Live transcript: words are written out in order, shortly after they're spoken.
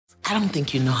I don't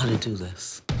think you know how to do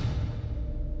this.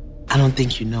 I don't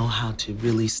think you know how to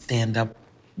really stand up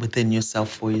within yourself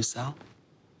for yourself.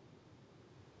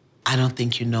 I don't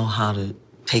think you know how to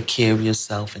take care of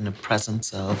yourself in the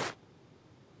presence of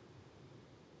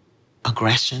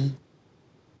aggression.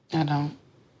 I don't.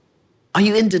 Are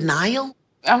you in denial?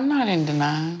 I'm not in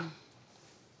denial.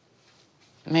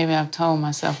 Maybe I've told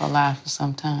myself a lie for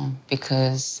some time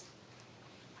because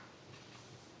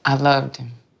I loved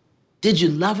him. Did you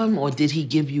love him, or did he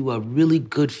give you a really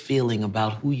good feeling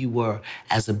about who you were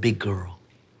as a big girl?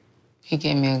 He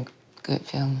gave me a good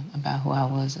feeling about who I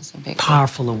was as a big girl.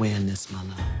 Powerful awareness, my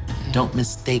love. Yeah. Don't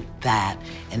mistake that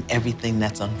and everything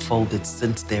that's unfolded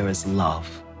since there is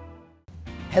love.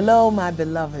 Hello, my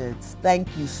beloveds. Thank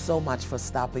you so much for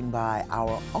stopping by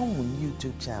our own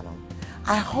YouTube channel.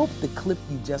 I hope the clip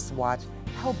you just watched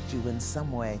helped you in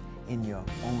some way in your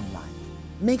own life.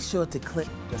 Make sure to click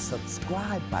the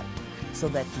subscribe button so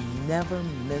that you never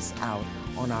miss out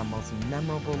on our most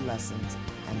memorable lessons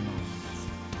and moments.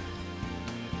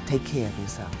 Take care of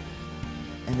yourself.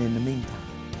 And in the meantime,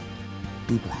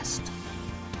 be blessed.